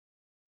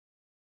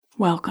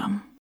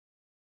Welcome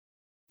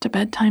to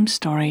Bedtime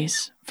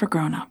Stories for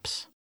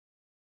Grown-Ups,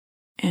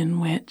 in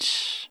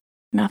which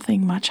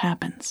nothing much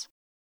happens.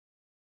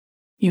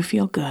 You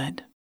feel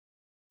good,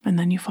 and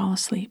then you fall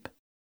asleep.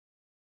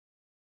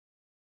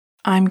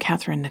 I'm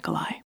Catherine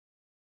Nicolai.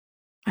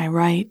 I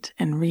write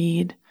and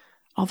read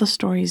all the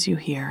stories you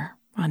hear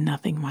on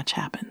Nothing Much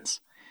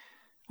Happens,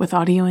 with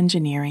audio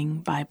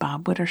engineering by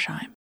Bob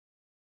Wittersheim.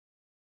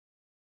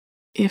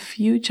 If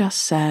you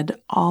just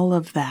said all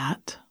of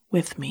that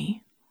with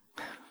me,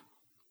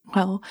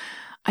 well,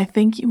 I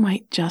think you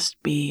might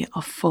just be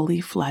a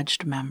fully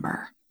fledged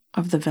member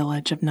of the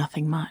Village of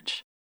Nothing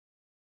Much.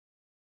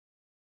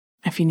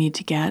 If you need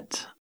to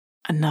get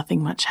a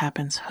Nothing Much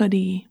Happens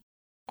hoodie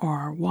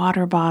or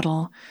water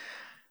bottle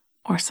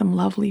or some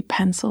lovely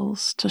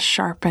pencils to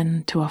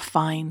sharpen to a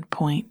fine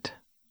point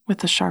with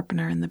the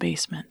sharpener in the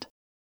basement,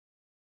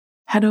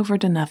 head over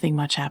to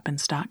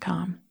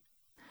nothingmuchhappens.com.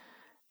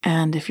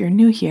 And if you're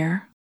new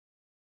here,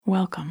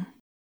 welcome.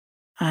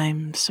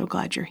 I'm so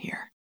glad you're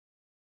here.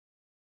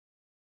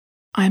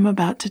 I'm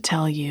about to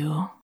tell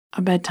you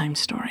a bedtime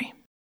story.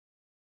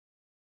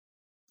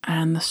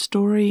 And the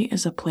story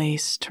is a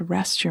place to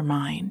rest your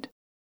mind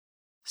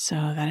so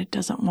that it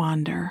doesn't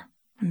wander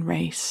and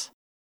race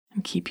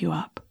and keep you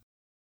up.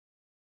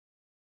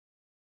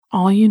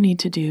 All you need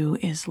to do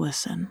is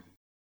listen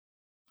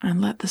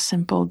and let the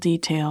simple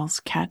details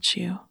catch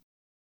you.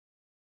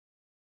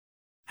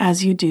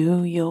 As you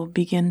do, you'll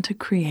begin to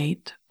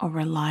create a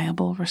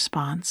reliable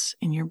response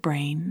in your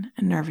brain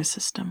and nervous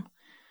system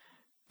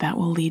that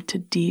will lead to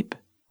deep,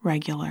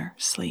 regular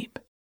sleep.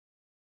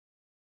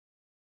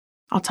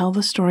 I'll tell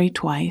the story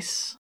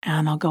twice,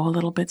 and I'll go a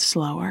little bit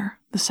slower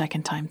the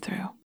second time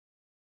through.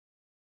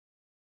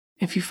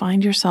 If you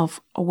find yourself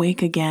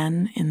awake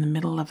again in the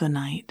middle of the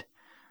night,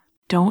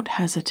 don't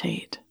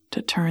hesitate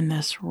to turn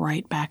this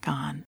right back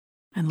on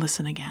and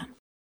listen again.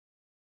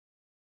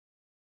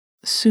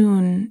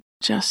 Soon,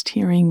 just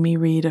hearing me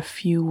read a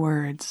few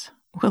words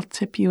will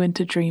tip you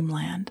into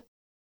dreamland.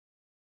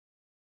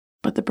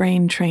 But the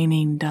brain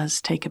training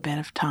does take a bit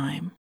of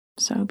time,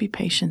 so be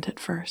patient at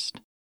first.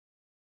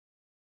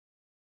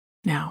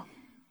 Now,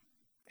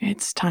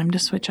 it's time to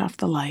switch off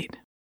the light.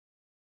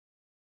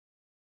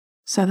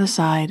 Set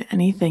aside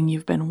anything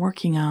you've been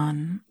working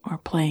on or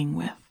playing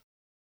with,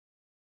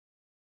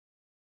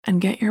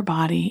 and get your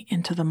body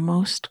into the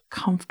most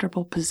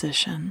comfortable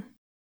position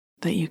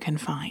that you can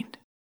find.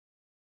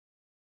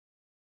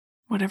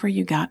 Whatever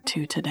you got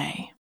to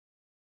today,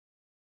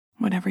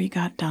 whatever you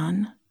got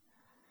done,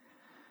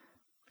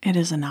 it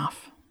is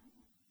enough.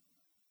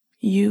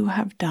 You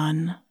have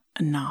done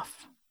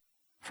enough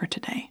for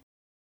today.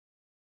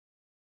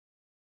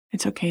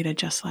 It's okay to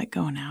just let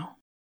go now.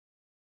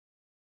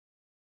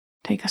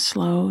 Take a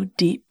slow,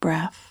 deep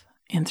breath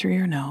in through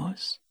your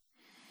nose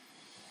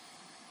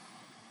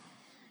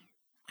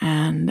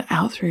and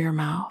out through your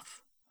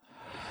mouth.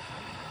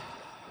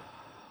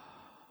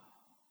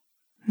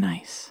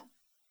 Nice.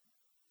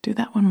 Do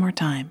that one more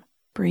time.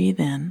 Breathe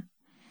in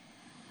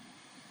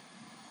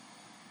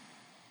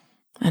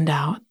and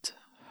out.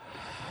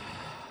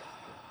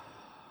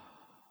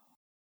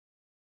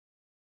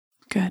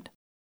 Good.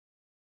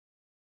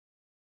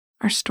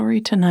 Our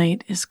story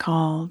tonight is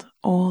called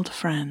Old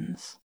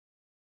Friends,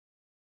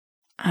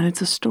 and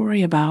it's a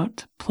story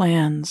about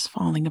plans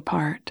falling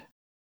apart,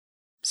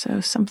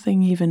 so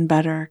something even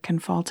better can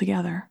fall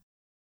together.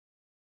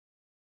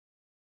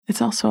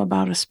 It's also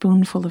about a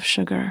spoonful of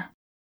sugar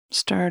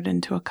stirred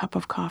into a cup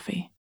of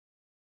coffee.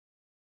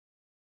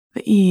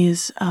 The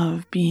ease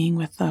of being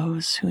with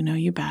those who know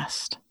you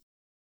best,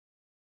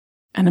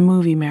 and a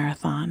movie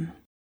marathon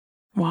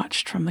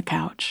watched from the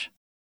couch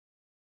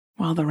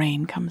while the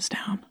rain comes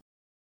down.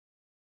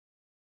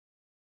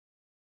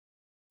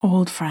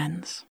 Old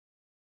friends.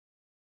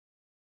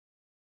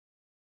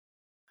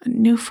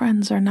 New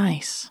friends are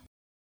nice.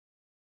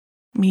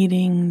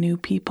 Meeting new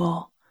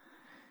people,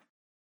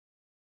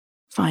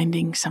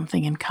 finding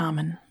something in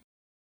common,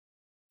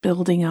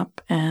 building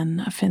up an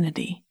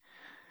affinity,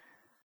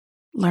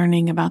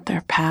 learning about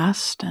their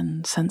past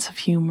and sense of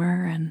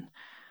humor and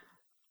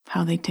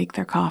how they take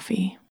their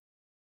coffee.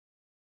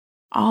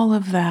 All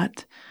of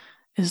that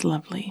is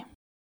lovely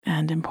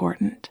and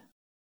important.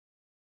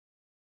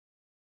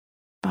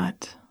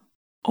 But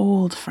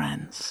old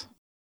friends,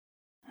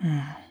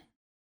 now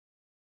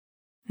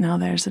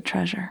there's a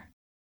treasure.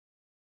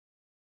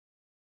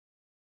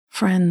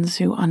 Friends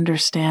who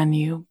understand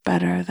you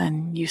better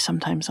than you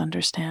sometimes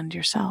understand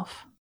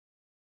yourself.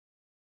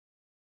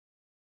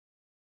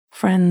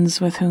 Friends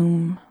with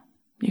whom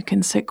you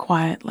can sit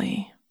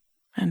quietly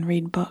and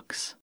read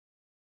books.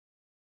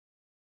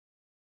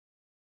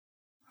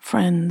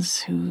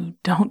 Friends who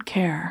don't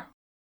care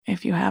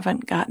if you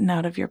haven't gotten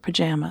out of your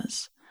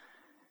pajamas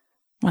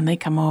when they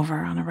come over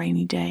on a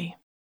rainy day.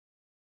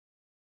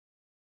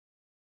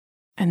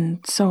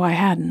 And so I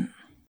hadn't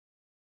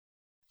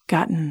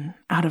gotten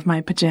out of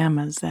my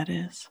pajamas, that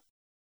is.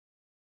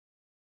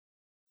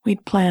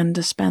 We'd planned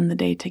to spend the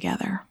day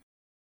together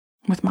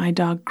with my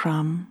dog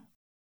Crumb,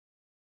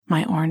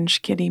 my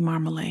orange kitty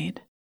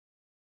Marmalade,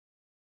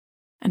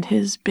 and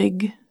his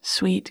big,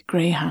 sweet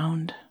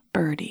greyhound,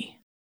 Birdie.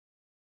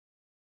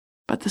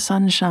 But the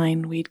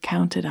sunshine we'd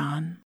counted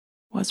on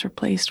was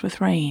replaced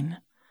with rain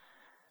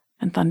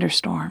and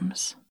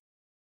thunderstorms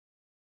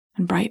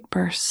and bright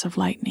bursts of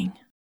lightning.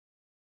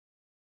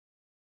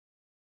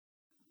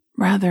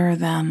 Rather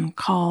than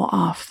call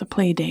off the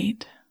play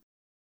date,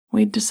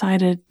 we'd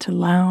decided to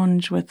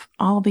lounge with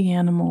all the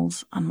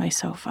animals on my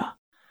sofa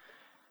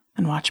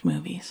and watch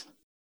movies.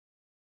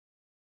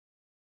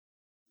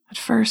 At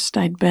first,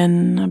 I'd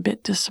been a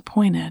bit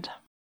disappointed.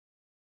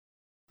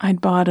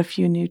 I'd bought a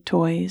few new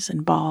toys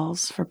and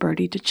balls for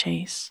Birdie to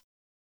chase,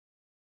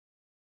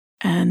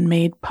 and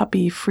made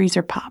puppy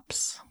freezer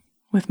pops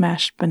with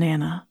mashed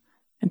banana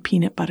and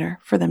peanut butter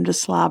for them to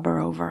slobber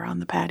over on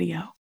the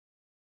patio.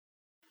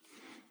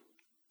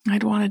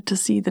 I'd wanted to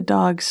see the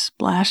dogs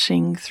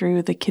splashing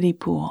through the kiddie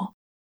pool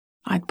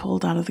I'd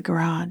pulled out of the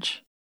garage.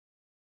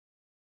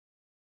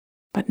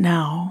 But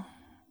now,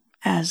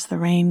 as the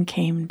rain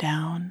came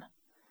down,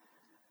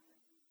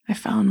 I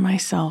found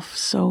myself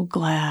so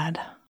glad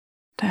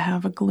to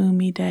have a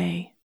gloomy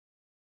day.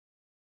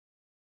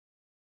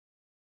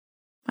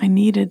 I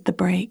needed the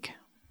break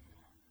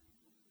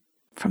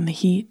from the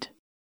heat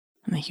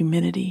and the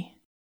humidity.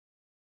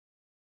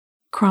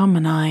 Crumb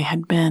and I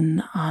had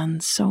been on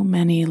so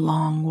many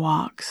long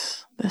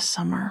walks this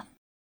summer.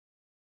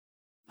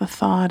 The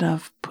thought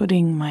of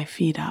putting my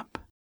feet up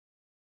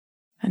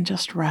and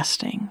just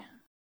resting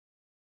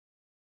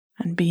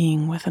and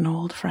being with an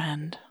old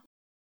friend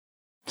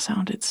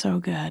sounded so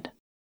good.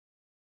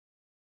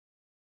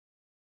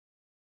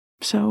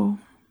 So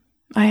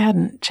I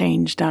hadn't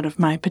changed out of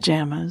my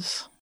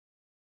pajamas,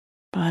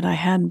 but I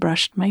had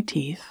brushed my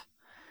teeth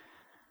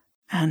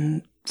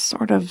and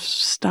sort of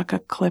stuck a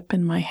clip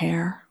in my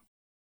hair.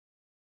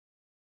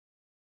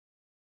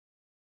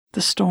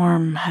 The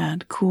storm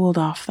had cooled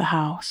off the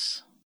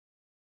house,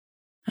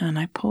 and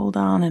I pulled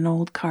on an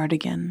old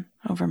cardigan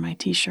over my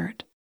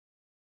t-shirt,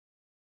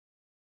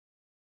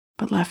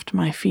 but left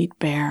my feet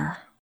bare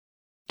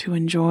to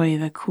enjoy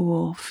the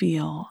cool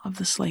feel of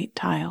the slate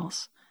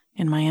tiles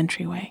in my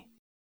entryway.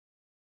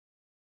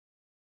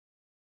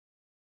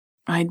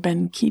 I'd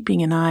been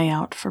keeping an eye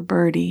out for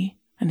Birdie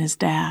and his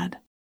dad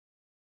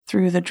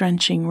through the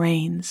drenching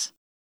rains,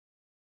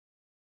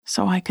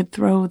 so I could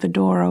throw the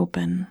door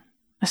open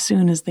as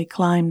soon as they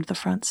climbed the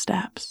front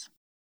steps.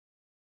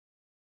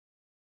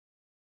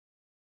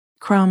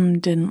 Crumb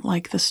didn't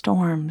like the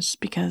storms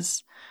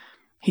because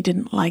he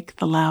didn't like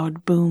the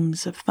loud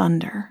booms of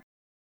thunder,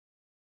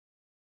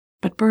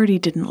 but Birdie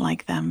didn't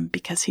like them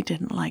because he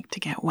didn't like to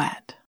get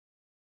wet.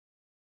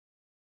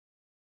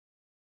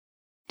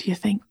 "Do you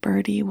think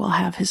Birdie will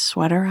have his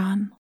sweater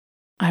on?"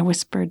 I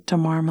whispered to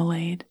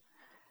Marmalade,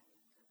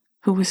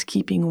 who was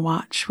keeping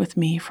watch with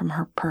me from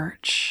her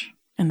perch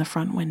in the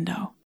front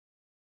window.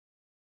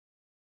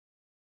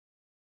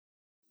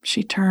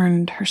 She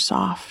turned her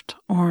soft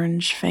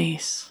orange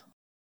face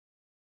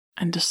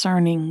and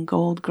discerning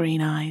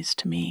gold-green eyes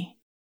to me.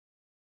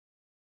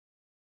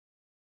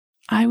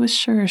 I was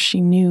sure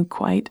she knew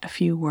quite a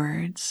few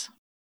words,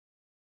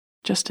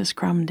 just as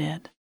Crumb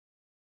did.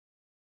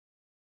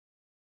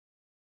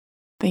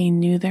 They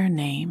knew their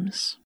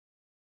names,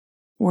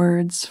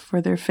 words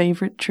for their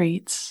favorite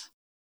treats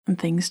and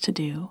things to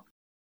do,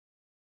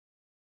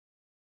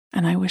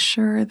 and I was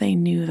sure they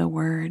knew the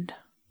word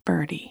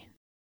Birdie.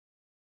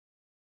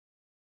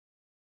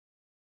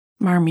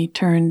 Marmee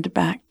turned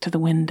back to the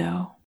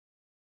window,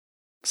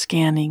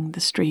 scanning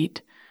the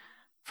street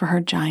for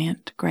her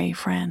giant gray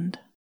friend.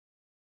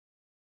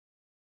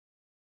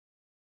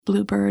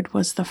 Bluebird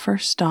was the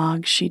first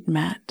dog she'd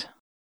met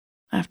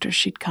after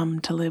she'd come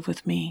to live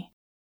with me.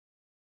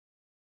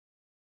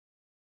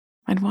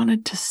 I'd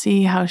wanted to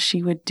see how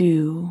she would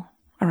do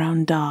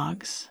around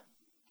dogs,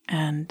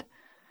 and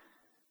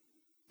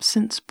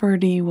since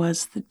Birdie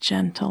was the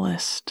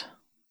gentlest,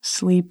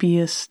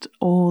 sleepiest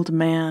old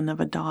man of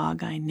a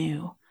dog I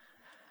knew,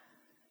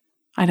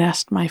 I'd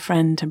asked my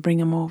friend to bring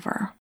him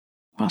over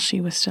while she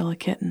was still a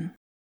kitten.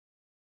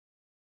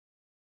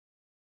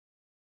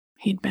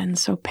 He'd been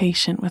so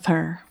patient with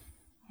her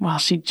while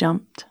she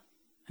jumped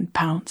and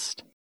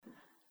pounced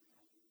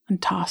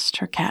and tossed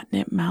her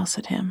catnip mouse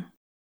at him.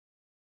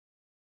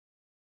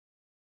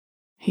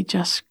 He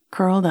just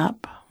curled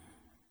up,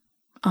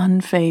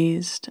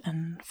 unfazed,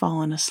 and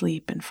fallen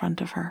asleep in front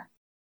of her.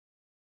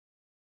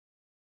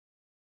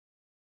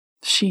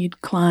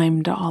 She'd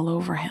climbed all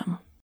over him,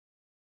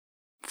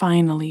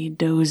 finally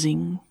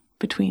dozing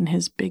between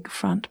his big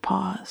front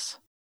paws.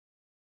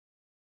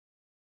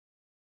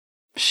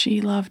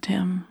 She loved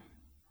him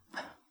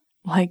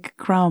like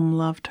Crumb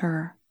loved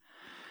her.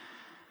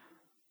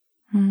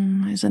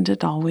 Isn't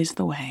it always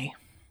the way?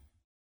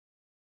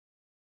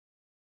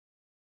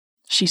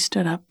 She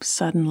stood up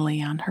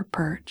suddenly on her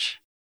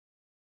perch,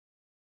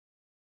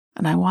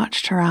 and I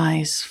watched her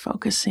eyes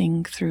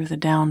focusing through the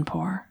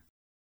downpour.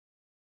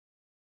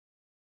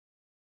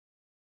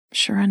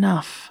 Sure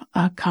enough,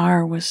 a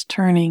car was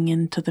turning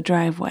into the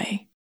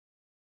driveway,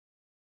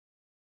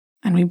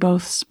 and we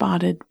both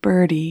spotted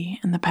Birdie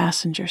in the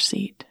passenger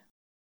seat.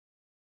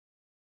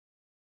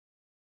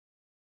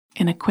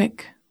 In a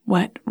quick,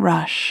 wet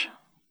rush,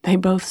 they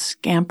both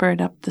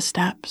scampered up the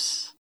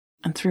steps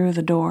and through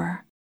the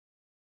door.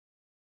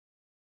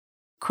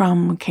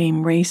 Crumb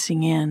came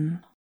racing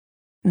in,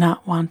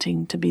 not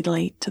wanting to be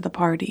late to the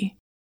party,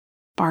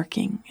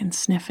 barking and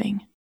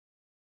sniffing.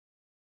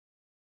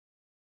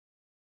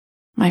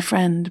 My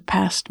friend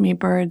passed me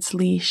Bird's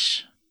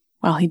leash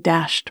while he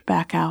dashed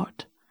back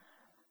out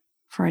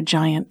for a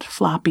giant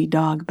floppy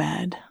dog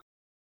bed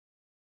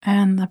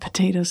and the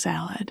potato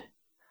salad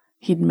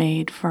he'd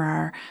made for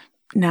our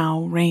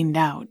now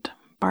rained-out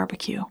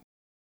barbecue.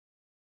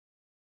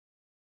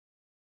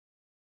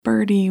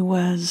 Birdie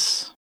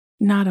was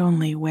not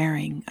only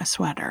wearing a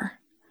sweater.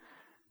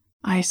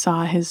 I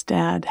saw his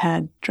dad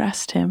had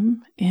dressed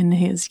him in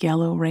his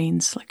yellow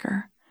rain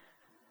slicker,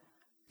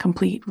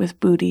 complete with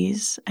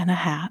booties and a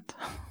hat,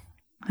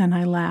 and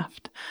I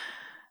laughed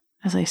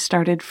as I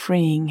started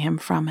freeing him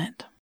from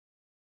it.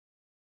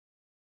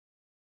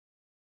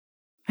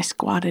 I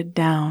squatted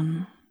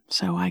down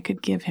so I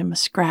could give him a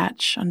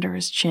scratch under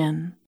his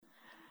chin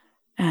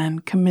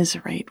and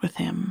commiserate with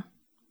him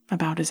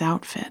about his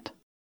outfit.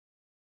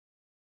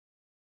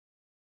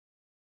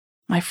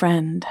 My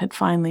friend had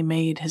finally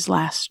made his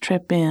last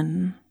trip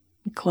in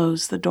and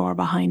closed the door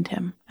behind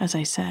him as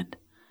I said,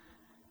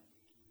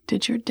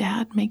 "Did your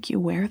dad make you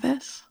wear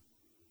this?"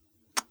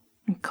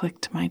 and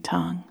clicked my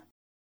tongue.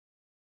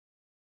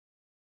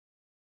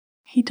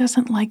 "He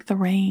doesn't like the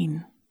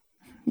rain.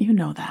 You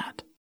know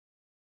that."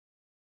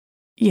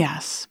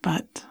 "Yes,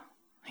 but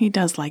he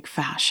does like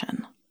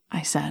fashion,"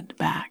 I said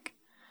back,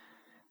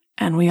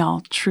 and we all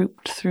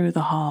trooped through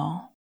the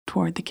hall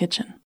toward the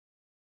kitchen.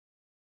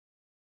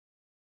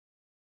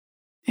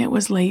 It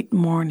was late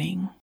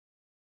morning,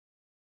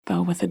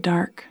 though with the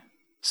dark,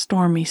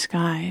 stormy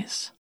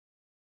skies,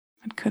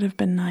 it could have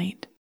been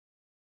night.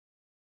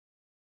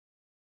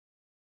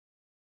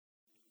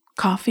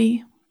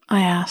 "Coffee?"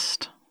 I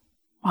asked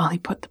while he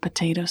put the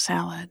potato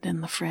salad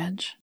in the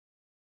fridge.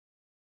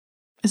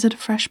 "Is it a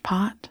fresh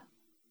pot,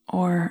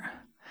 or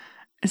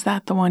is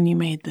that the one you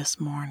made this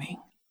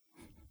morning?"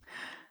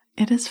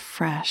 "It is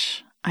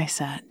fresh," I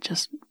said,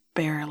 just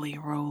barely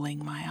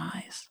rolling my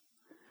eyes.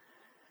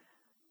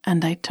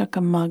 And I took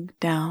a mug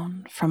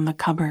down from the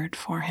cupboard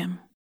for him.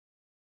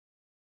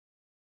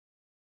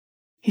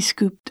 He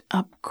scooped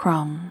up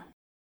Crumb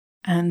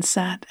and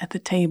sat at the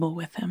table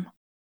with him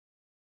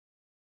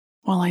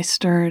while I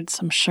stirred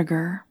some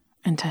sugar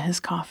into his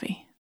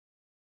coffee.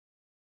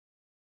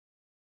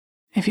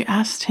 If you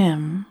asked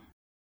him,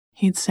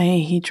 he'd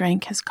say he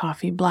drank his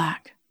coffee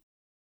black.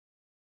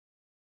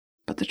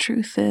 But the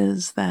truth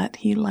is that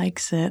he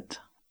likes it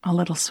a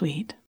little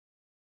sweet.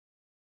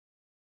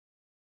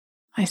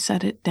 I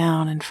set it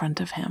down in front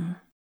of him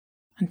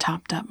and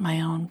topped up my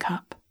own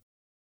cup.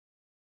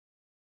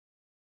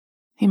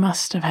 He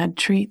must have had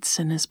treats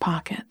in his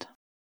pocket,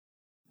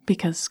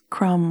 because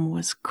Crumb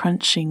was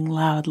crunching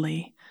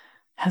loudly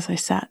as I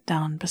sat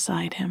down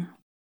beside him.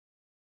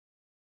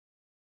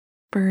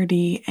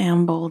 Birdie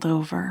ambled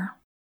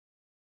over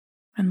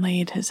and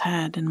laid his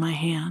head in my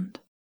hand.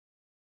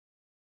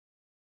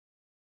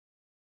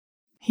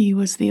 He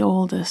was the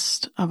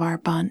oldest of our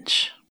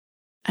bunch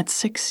at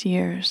 6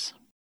 years,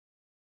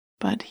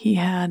 but he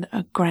had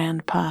a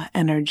grandpa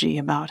energy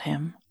about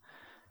him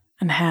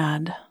and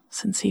had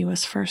since he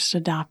was first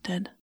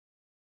adopted.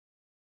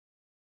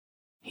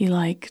 He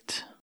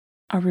liked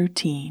a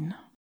routine,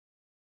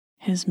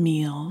 his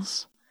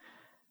meals,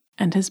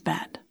 and his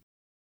bed.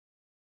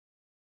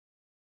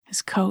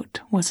 His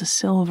coat was a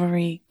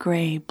silvery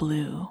gray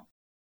blue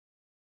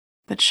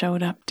that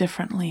showed up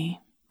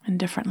differently in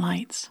different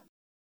lights.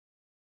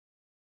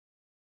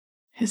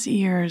 His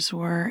ears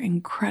were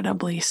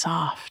incredibly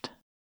soft,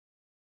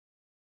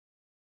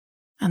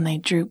 and they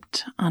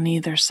drooped on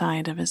either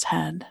side of his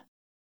head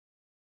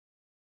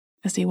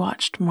as he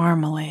watched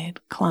Marmalade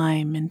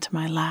climb into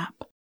my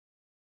lap.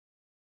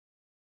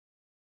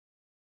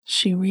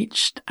 She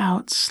reached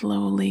out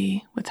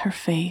slowly with her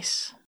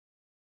face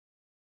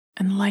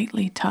and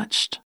lightly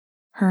touched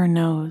her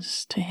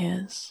nose to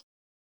his.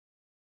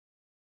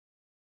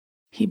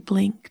 He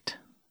blinked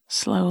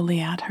slowly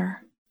at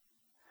her.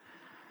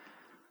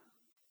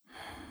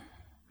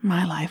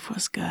 My life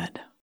was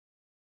good.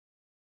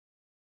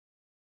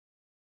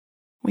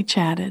 We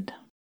chatted,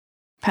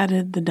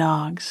 petted the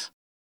dogs,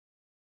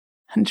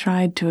 and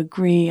tried to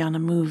agree on a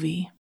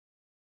movie,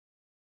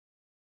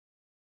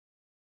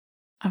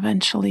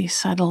 eventually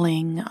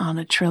settling on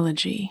a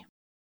trilogy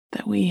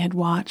that we had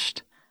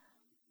watched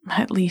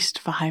at least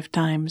 5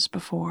 times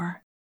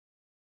before.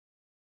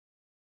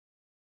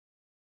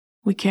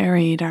 We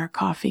carried our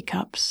coffee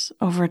cups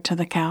over to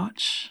the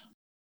couch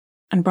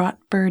and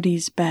brought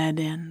Birdie's bed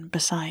in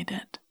beside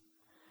it.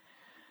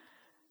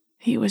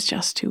 He was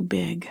just too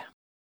big,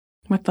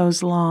 with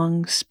those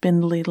long,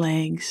 spindly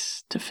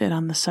legs to fit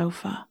on the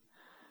sofa.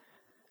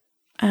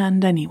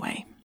 And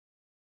anyway,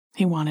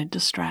 he wanted to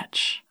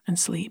stretch and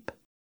sleep.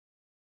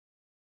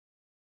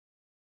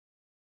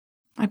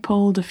 I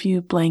pulled a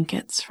few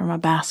blankets from a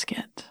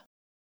basket,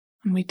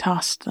 and we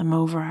tossed them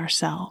over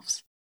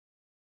ourselves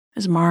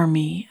as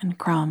Marmee and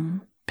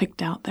Crumb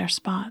picked out their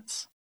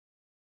spots.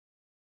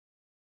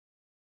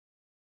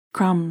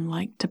 Crumb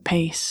liked to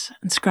pace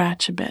and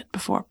scratch a bit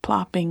before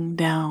plopping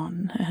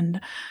down, and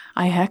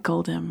I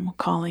heckled him,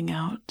 calling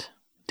out,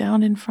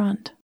 "Down in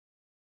front."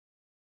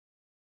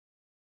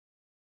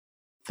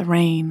 The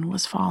rain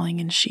was falling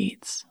in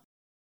sheets,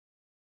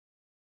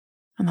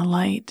 and the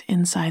light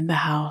inside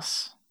the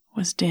house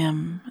was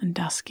dim and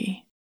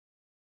dusky.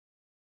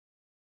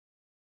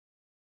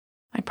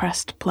 I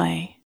pressed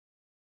play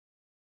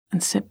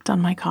and sipped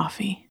on my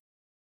coffee,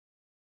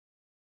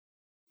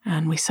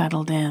 and we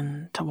settled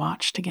in to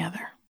watch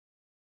together.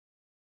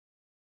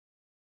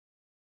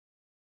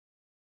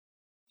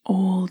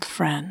 Old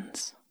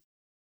friends.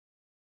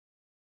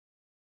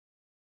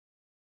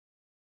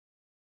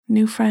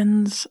 New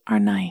friends are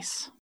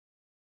nice.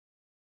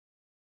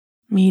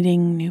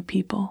 Meeting new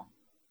people.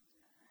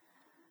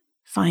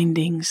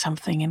 Finding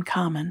something in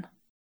common.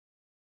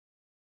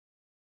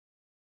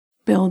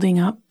 Building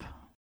up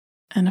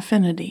an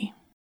affinity.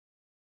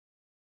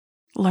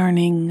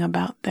 Learning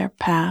about their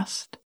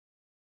past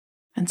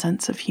and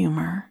sense of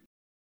humor,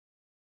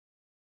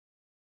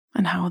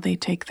 and how they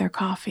take their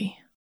coffee.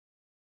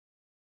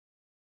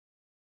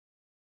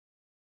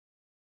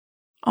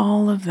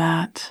 All of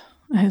that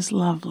is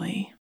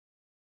lovely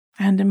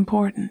and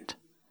important,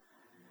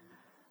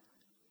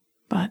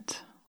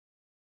 but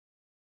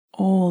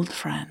old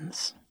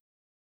friends,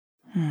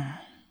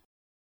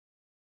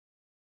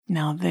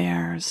 now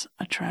there's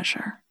a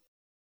treasure.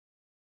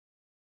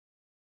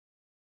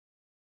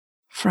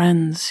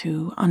 Friends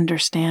who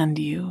understand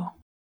you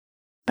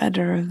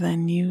better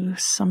than you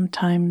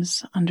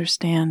sometimes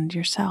understand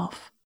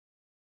yourself.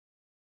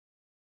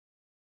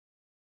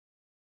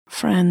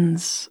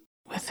 Friends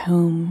with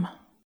whom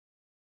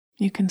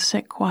you can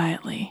sit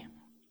quietly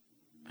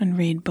and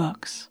read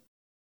books.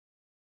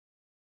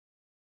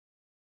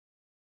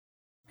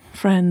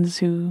 Friends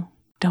who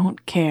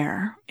don't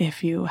care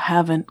if you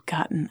haven't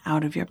gotten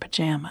out of your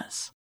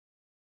pajamas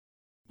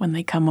when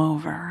they come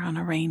over on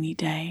a rainy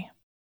day.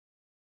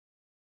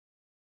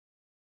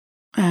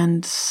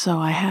 And so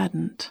I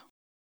hadn't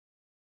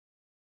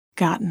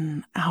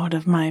gotten out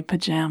of my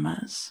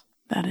pajamas,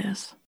 that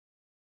is.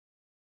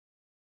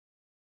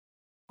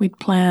 We'd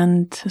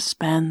planned to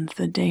spend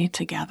the day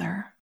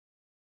together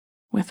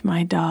with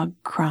my dog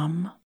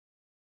Crumb,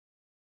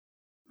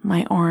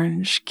 my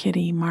orange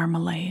kitty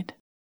Marmalade,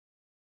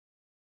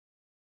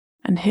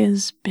 and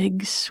his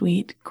big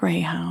sweet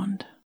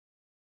greyhound,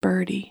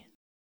 Birdie.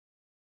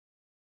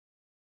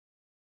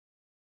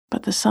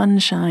 But the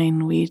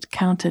sunshine we'd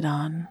counted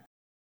on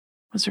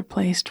was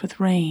replaced with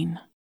rain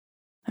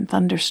and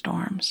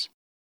thunderstorms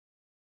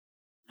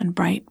and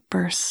bright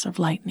bursts of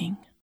lightning.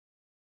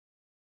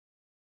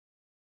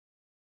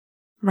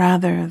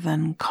 Rather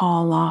than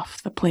call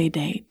off the play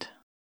date,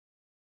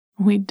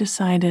 we'd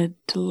decided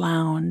to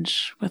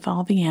lounge with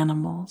all the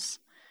animals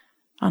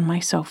on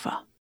my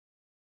sofa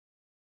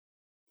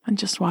and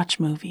just watch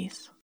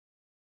movies.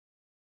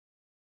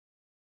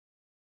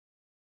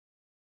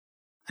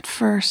 At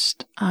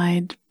first,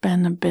 I'd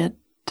been a bit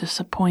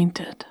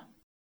disappointed.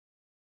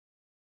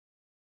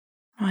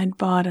 I'd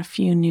bought a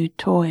few new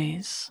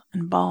toys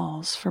and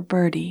balls for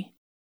Birdie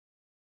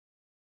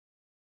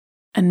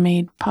and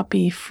made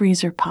puppy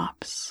freezer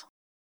pops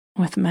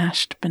with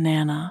mashed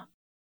banana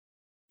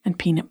and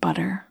peanut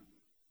butter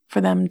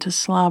for them to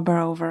slobber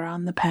over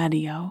on the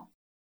patio.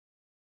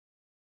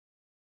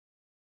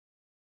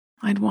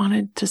 I'd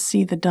wanted to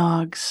see the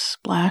dogs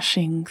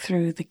splashing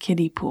through the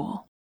kiddie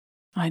pool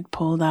I'd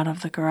pulled out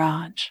of the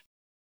garage.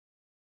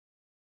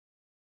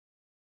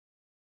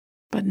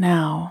 But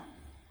now,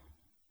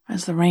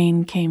 as the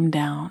rain came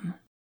down,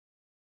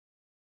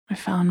 I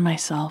found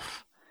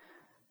myself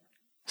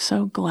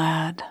so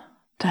glad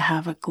to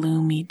have a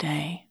gloomy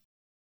day.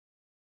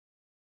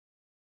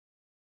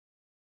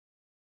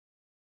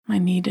 I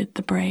needed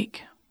the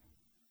break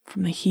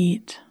from the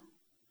heat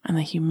and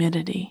the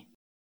humidity.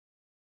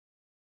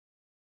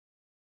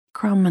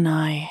 Crumb and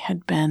I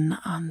had been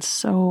on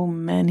so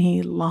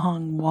many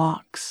long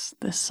walks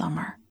this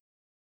summer.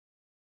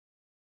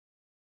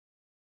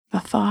 The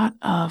thought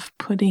of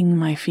putting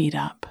my feet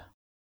up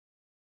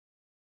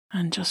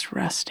and just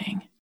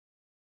resting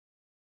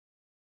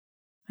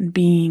and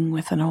being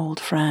with an old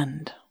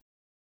friend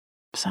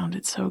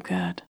sounded so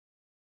good.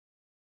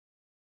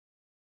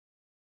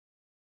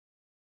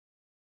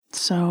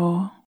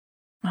 So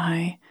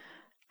I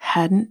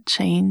hadn't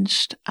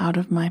changed out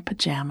of my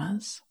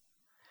pajamas,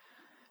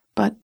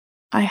 but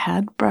I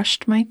had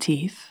brushed my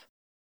teeth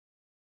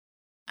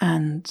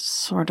and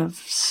sort of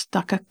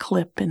stuck a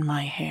clip in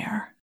my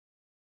hair.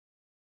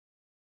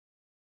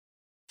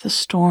 The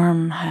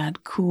storm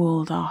had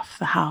cooled off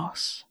the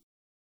house,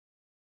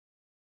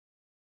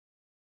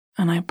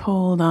 and I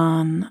pulled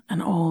on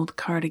an old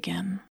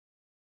cardigan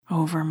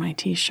over my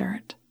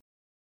t-shirt,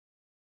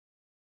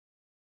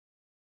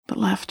 but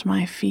left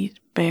my feet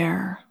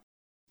bare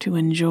to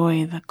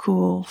enjoy the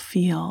cool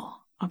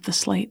feel of the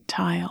slate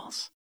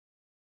tiles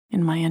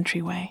in my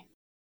entryway.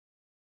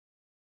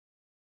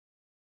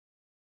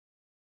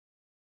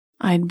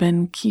 I'd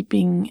been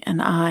keeping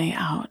an eye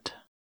out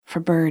for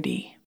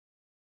Birdie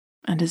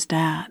and his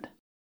dad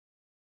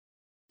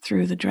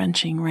through the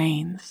drenching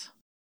rains,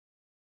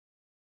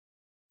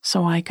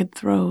 so I could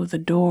throw the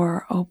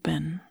door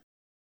open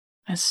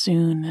as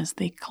soon as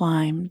they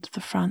climbed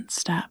the front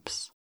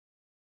steps.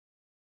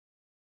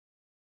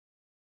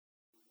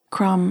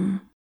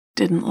 Crumb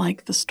didn't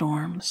like the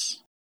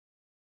storms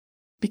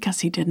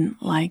because he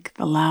didn't like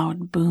the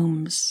loud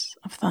booms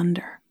of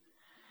thunder.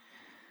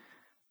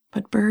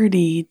 But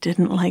Birdie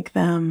didn't like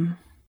them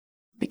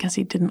because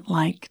he didn't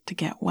like to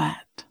get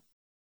wet.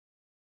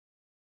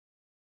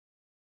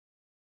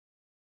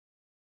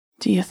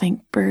 "Do you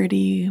think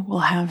Birdie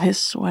will have his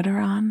sweater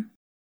on?"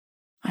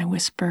 I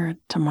whispered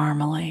to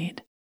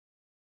Marmalade,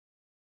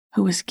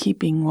 who was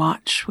keeping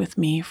watch with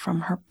me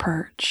from her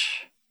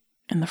perch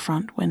in the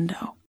front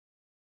window.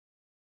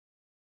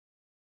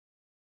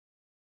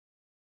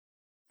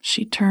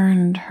 She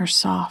turned her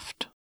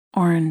soft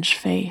orange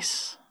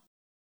face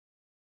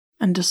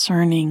and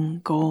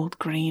discerning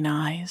gold-green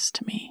eyes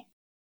to me.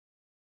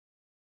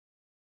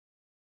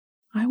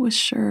 I was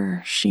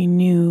sure she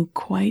knew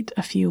quite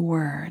a few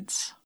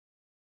words,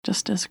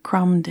 just as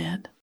Crumb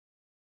did.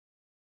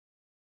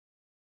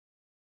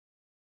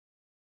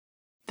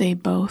 They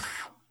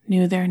both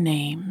knew their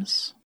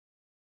names,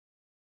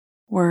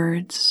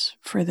 words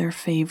for their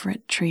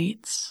favorite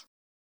treats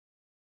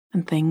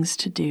and things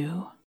to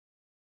do.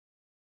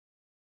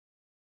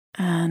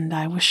 And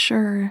I was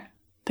sure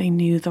they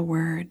knew the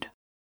word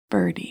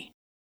Birdie.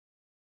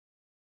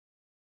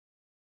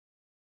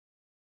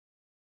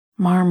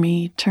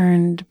 Marmee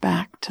turned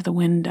back to the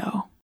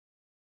window,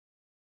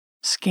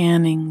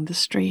 scanning the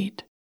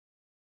street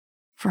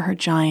for her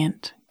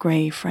giant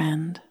gray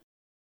friend.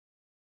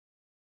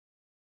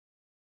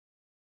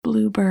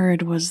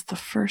 Bluebird was the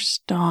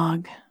first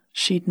dog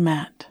she'd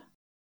met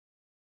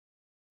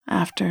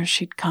after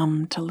she'd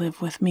come to live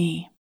with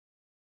me.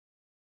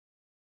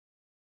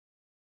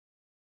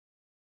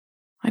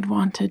 I'd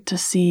wanted to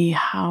see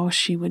how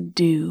she would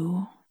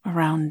do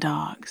around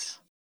dogs.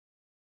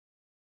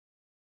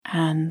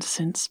 And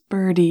since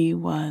Birdie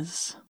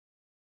was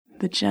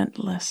the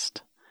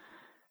gentlest,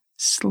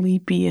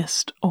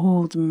 sleepiest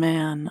old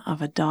man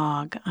of a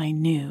dog I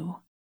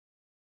knew,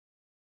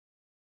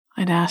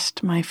 I'd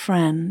asked my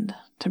friend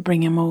to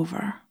bring him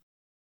over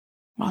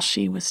while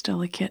she was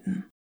still a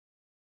kitten.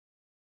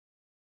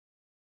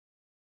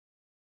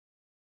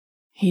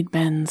 He'd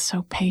been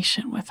so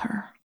patient with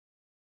her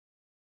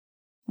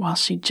while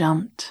she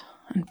jumped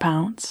and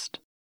pounced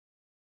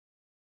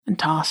and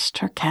tossed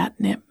her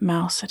catnip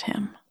mouse at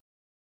him.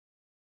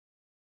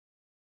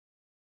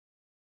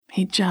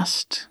 He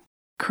just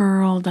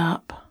curled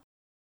up,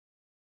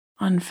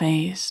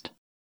 unfazed,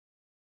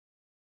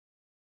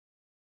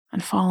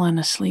 and fallen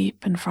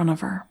asleep in front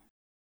of her.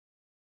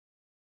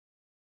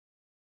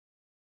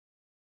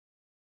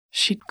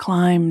 She'd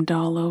climbed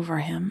all over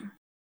him,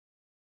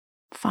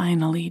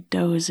 finally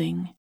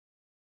dozing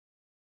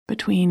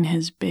between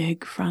his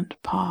big front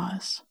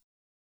paws.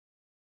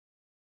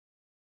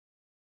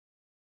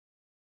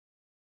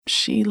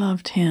 She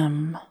loved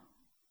him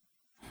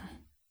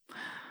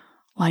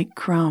like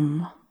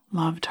Crumb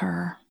loved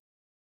her.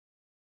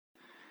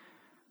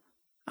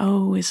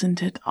 Oh,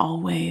 isn't it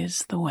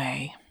always the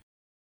way?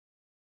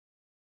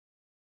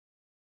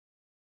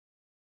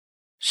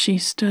 She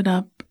stood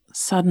up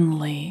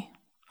suddenly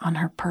on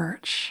her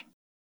perch,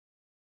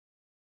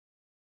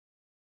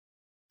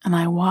 and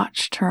I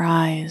watched her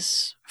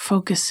eyes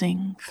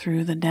focusing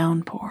through the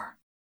downpour.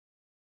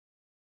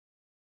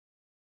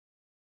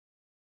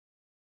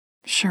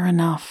 Sure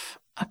enough,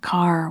 a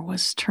car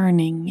was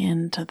turning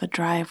into the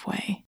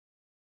driveway,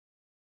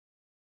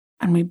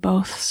 and we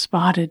both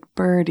spotted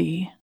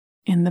Birdie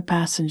in the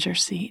passenger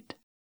seat.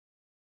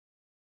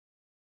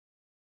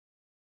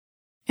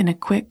 In a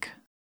quick,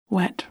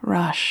 wet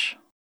rush,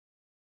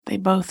 they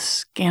both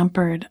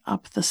scampered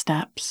up the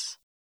steps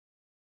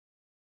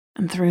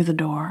and through the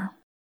door.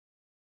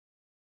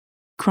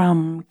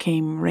 Crumb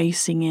came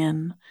racing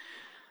in,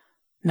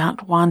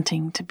 not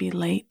wanting to be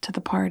late to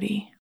the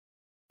party,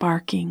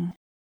 barking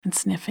and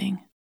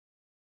sniffing.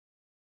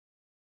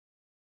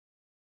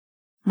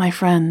 My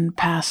friend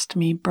passed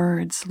me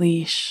Bird's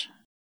leash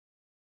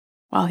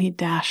while he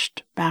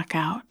dashed back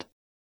out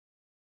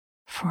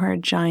for a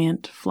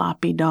giant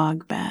floppy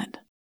dog bed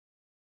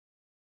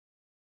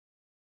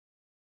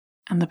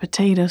and the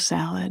potato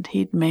salad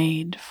he'd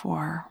made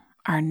for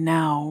our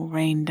now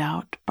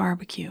rained-out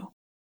barbecue.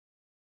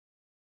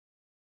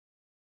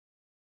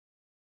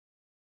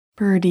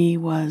 Birdie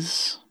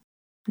was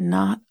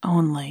not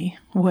only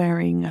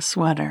wearing a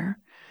sweater.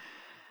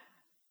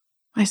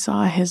 I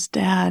saw his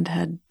dad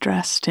had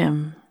dressed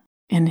him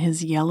in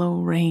his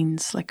yellow rain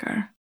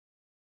slicker,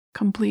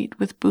 complete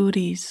with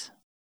booties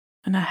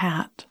and a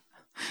hat,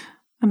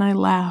 and I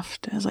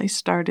laughed as I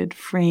started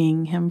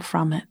freeing him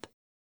from it.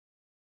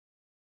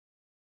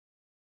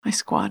 I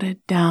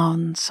squatted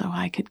down so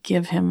I could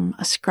give him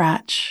a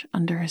scratch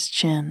under his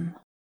chin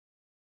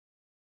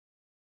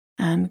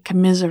and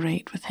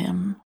commiserate with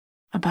him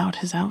about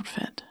his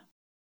outfit.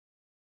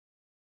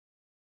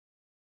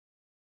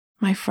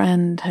 My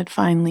friend had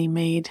finally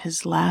made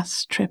his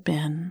last trip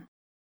in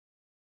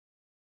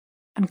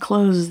and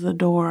closed the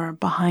door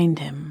behind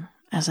him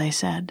as I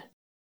said,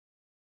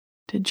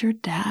 "Did your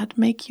dad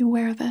make you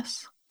wear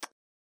this?"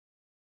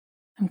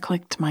 and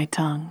clicked my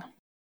tongue.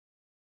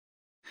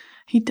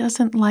 "He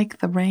doesn't like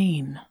the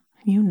rain,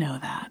 you know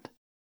that."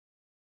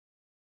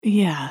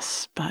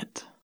 "Yes,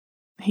 but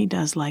he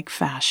does like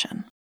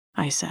fashion,"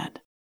 I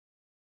said.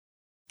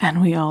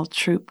 And we all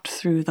trooped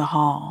through the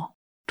hall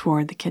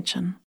toward the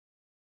kitchen.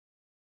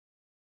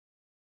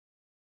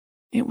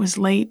 It was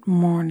late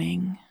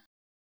morning,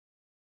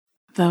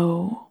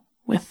 though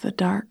with the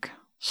dark,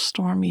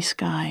 stormy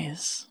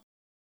skies,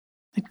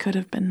 it could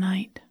have been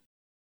night.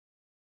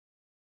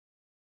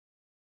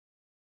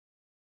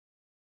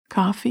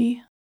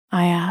 "Coffee?"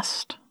 I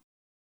asked,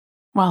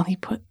 while he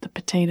put the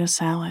potato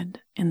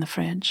salad in the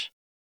fridge.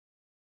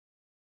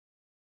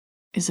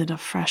 "Is it a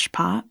fresh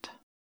pot?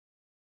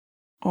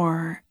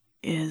 Or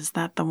is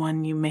that the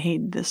one you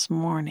made this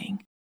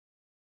morning?"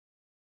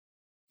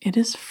 "It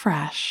is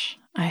fresh,"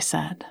 I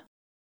said,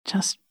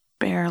 just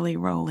barely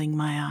rolling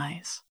my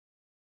eyes.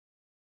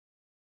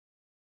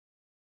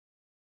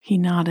 He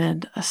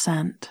nodded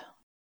assent,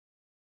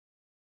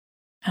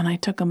 and I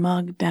took a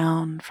mug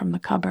down from the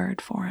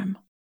cupboard for him.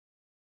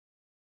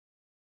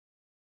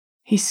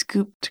 He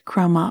scooped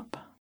Crumb up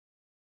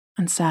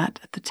and sat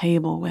at the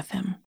table with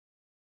him,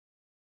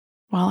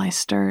 while I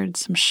stirred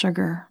some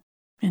sugar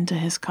into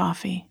his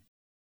coffee.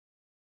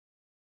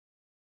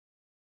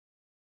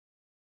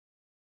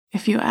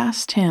 If you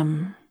asked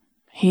him,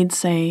 he'd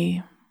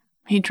say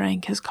he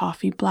drank his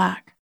coffee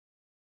black.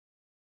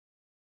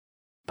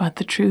 But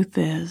the truth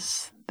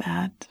is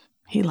that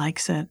he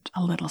likes it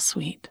a little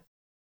sweet.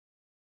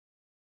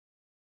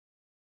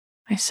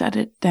 I set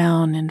it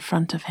down in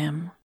front of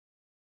him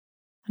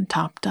and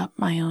topped up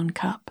my own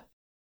cup.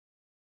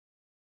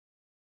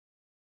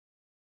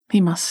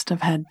 He must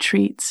have had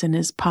treats in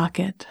his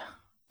pocket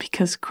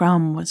because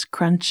Crumb was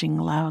crunching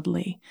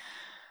loudly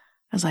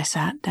as I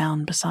sat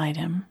down beside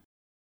him.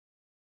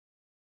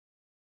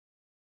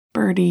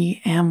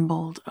 Birdie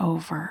ambled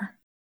over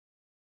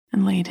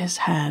and laid his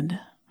head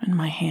in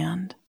my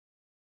hand.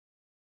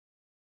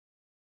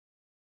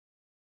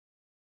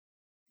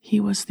 He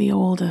was the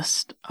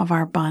oldest of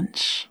our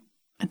bunch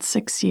at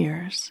 6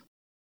 years,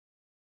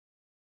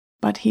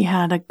 but he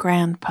had a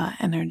grandpa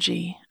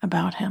energy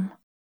about him,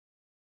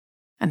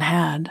 and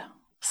had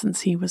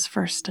since he was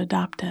first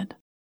adopted.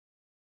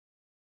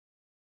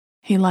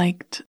 He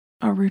liked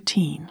a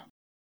routine,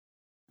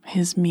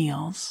 his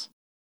meals,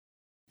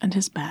 and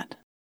his bed.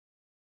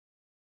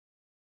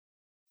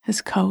 His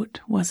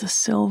coat was a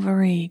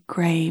silvery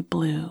gray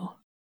blue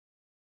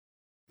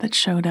that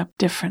showed up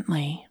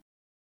differently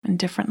in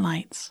different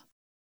lights.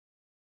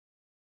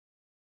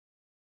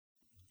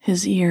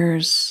 His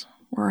ears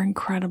were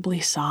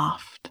incredibly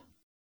soft,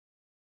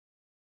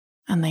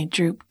 and they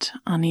drooped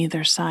on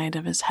either side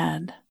of his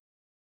head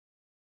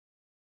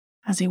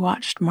as he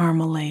watched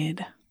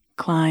Marmalade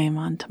climb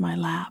onto my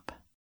lap.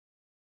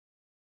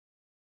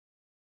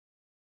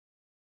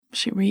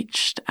 She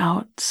reached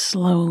out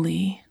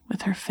slowly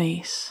with her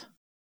face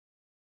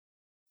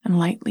and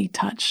lightly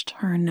touched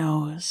her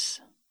nose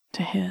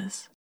to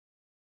his.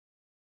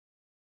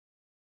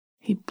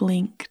 He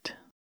blinked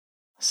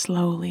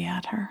slowly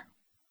at her.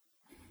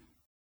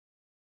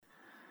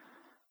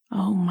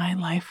 Oh, my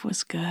life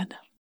was good.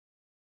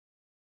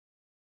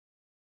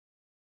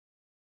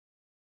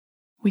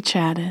 We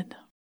chatted,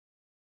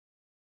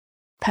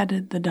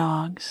 petted the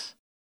dogs,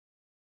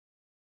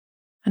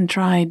 and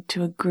tried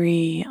to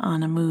agree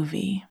on a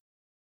movie,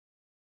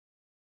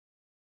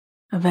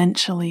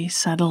 eventually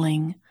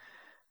settling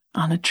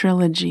on a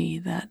trilogy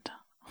that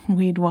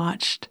we'd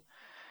watched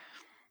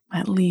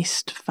at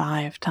least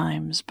 5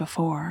 times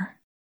before.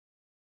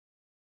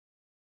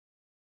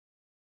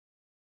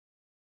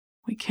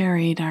 We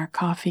carried our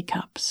coffee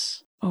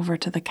cups over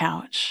to the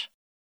couch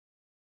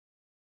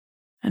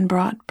and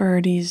brought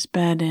Birdie's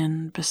bed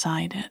in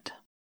beside it.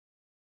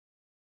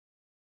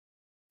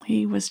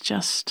 He was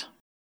just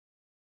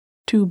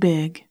too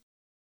big,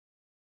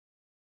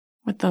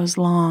 with those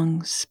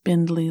long,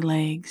 spindly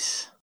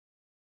legs,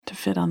 to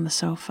fit on the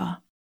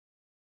sofa.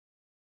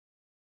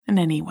 And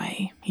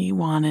anyway, he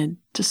wanted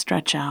to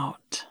stretch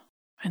out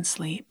and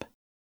sleep.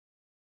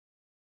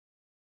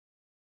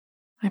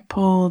 I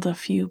pulled a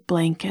few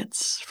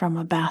blankets from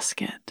a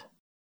basket,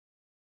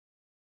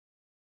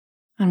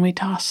 and we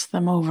tossed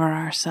them over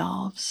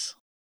ourselves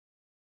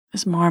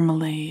as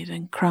Marmalade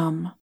and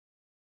Crumb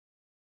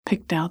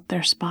picked out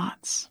their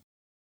spots.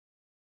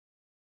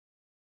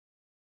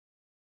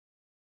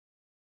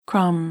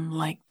 Crumb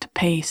liked to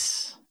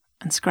pace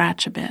and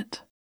scratch a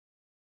bit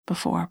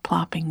before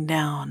plopping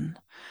down,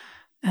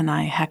 and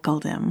I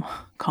heckled him,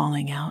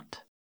 calling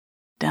out,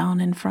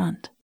 "Down in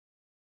front."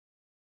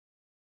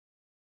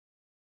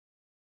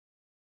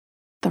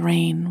 The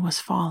rain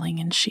was falling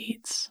in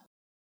sheets,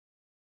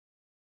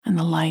 and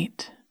the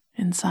light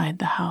inside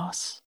the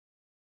house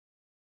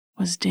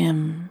was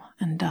dim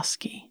and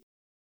dusky.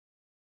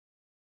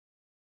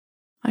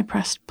 I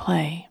pressed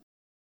play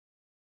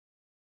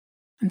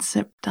and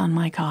sipped on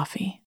my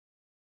coffee.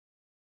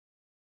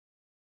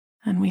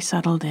 And we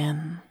settled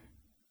in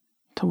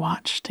to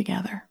watch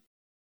together.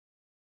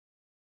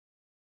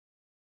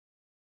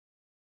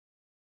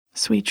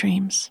 Sweet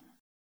dreams.